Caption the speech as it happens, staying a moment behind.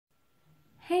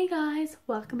Hey guys,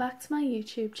 welcome back to my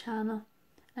YouTube channel,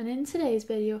 and in today's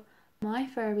video my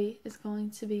Furby is going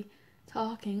to be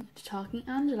talking to Talking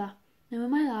Angela. Now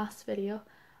in my last video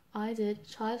I did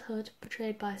Childhood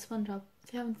Portrayed by SpongeBob.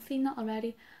 If you haven't seen that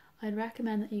already, I'd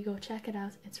recommend that you go check it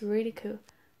out, it's really cool.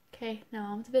 Okay, now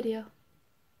on to the video.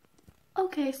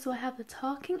 Okay, so I have the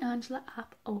Talking Angela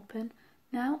app open.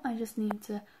 Now I just need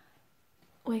to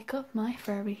wake up my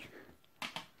Furby.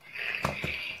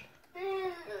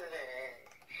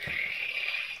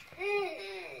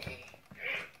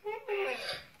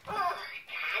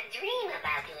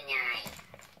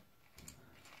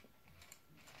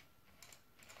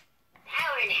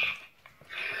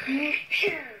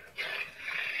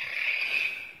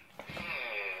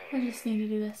 I just need to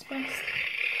do this first.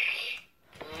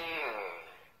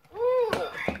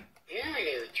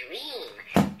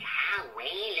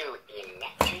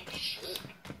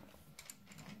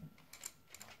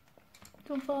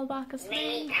 Don't fall back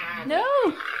asleep. No!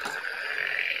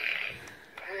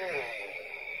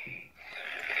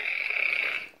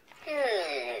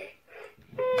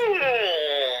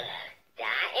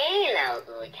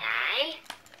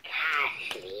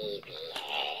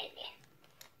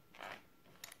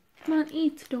 Come on,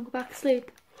 eat. Don't go back to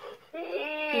sleep.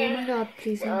 Oh my god,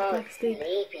 please don't go back to sleep.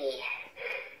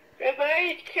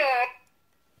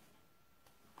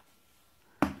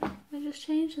 I just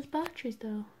changed his batteries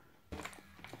though.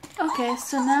 Okay,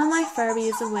 so now my Furby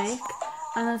is awake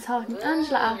and the Talking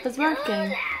Angela app is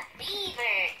working.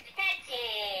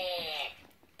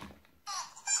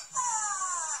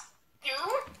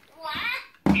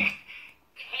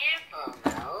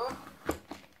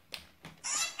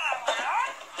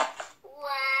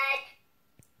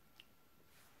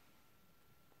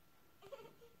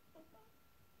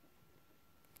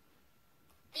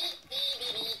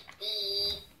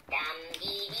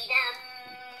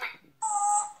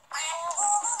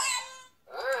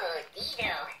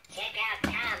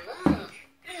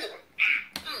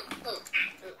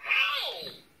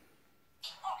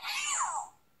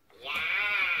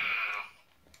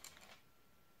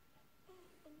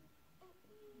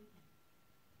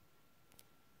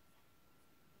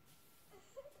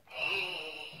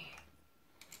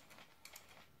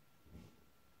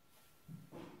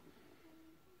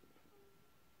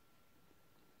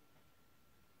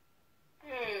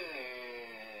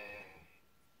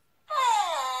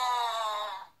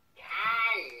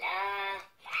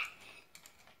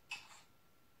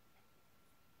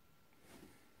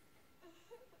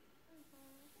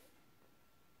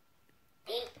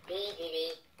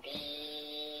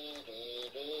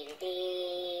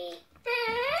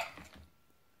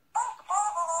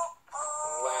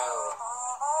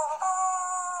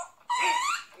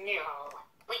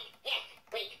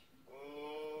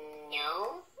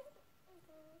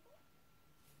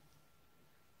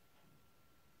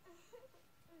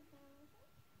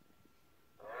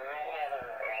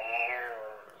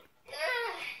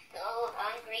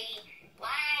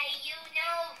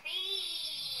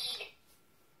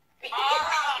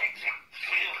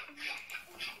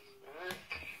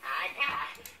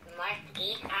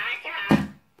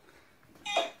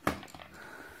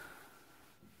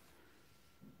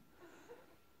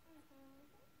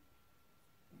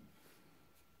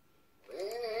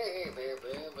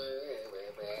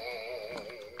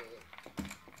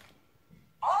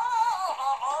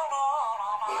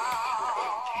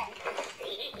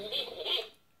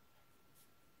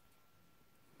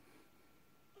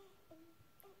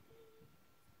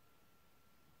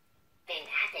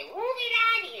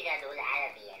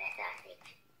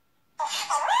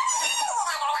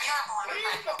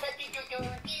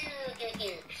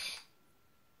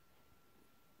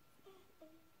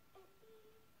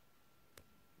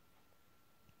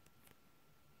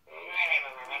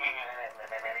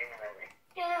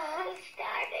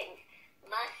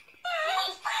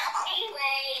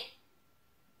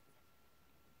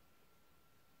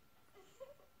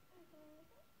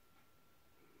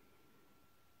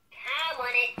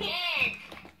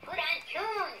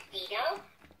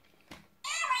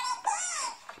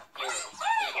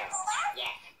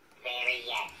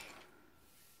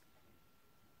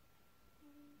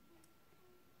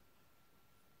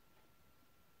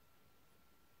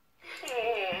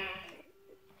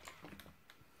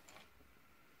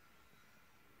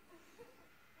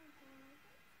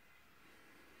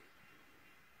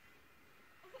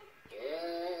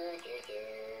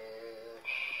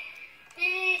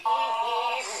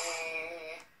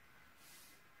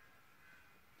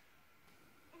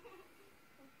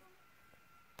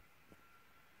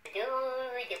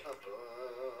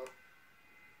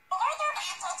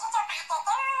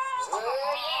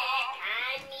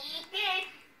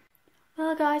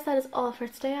 Well guys, that is all for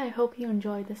today. I hope you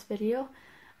enjoyed this video,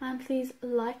 and please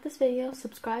like this video,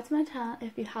 subscribe to my channel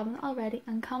if you haven't already,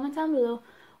 and comment down below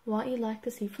what you'd like to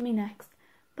see from me next.